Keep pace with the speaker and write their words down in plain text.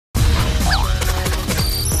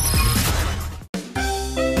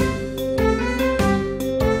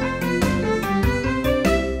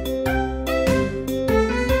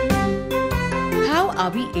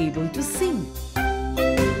are we able to sing?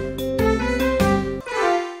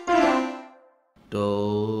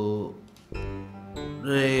 Do,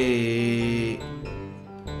 re,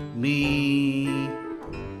 mi,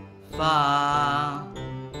 fa,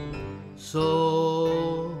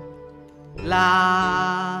 so,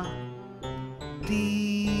 la,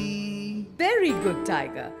 ti. Very good,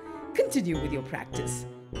 Tiger. Continue with your practice.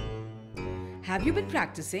 Have you been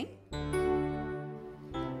practicing?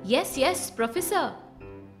 Yes, Professor.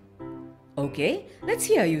 Okay, let's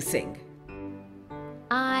hear you sing.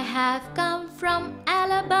 I have come from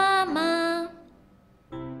Alabama.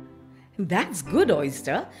 That's good,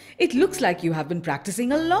 Oyster. It looks like you have been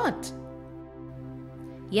practicing a lot.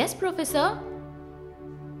 Yes, Professor.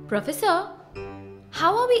 Professor,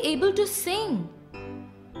 how are we able to sing?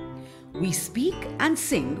 We speak and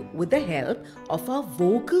sing with the help of our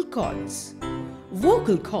vocal cords.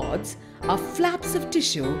 Vocal cords are flaps of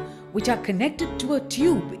tissue which are connected to a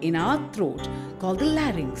tube in our throat called the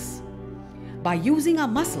larynx. By using our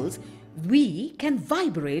muscles, we can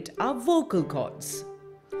vibrate our vocal cords.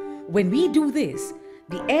 When we do this,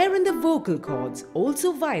 the air in the vocal cords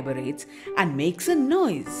also vibrates and makes a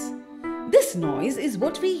noise. This noise is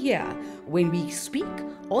what we hear when we speak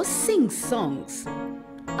or sing songs.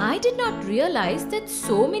 I did not realize that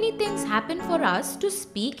so many things happen for us to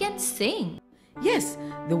speak and sing. Yes,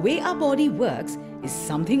 the way our body works is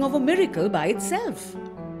something of a miracle by itself.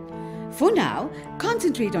 For now,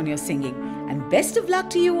 concentrate on your singing and best of luck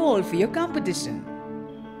to you all for your competition.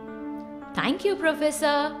 Thank you, Professor.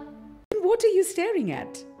 And what are you staring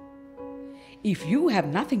at? If you have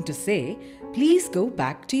nothing to say, please go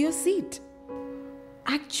back to your seat.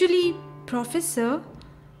 Actually, Professor,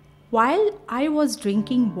 while I was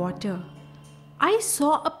drinking water, I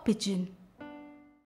saw a pigeon.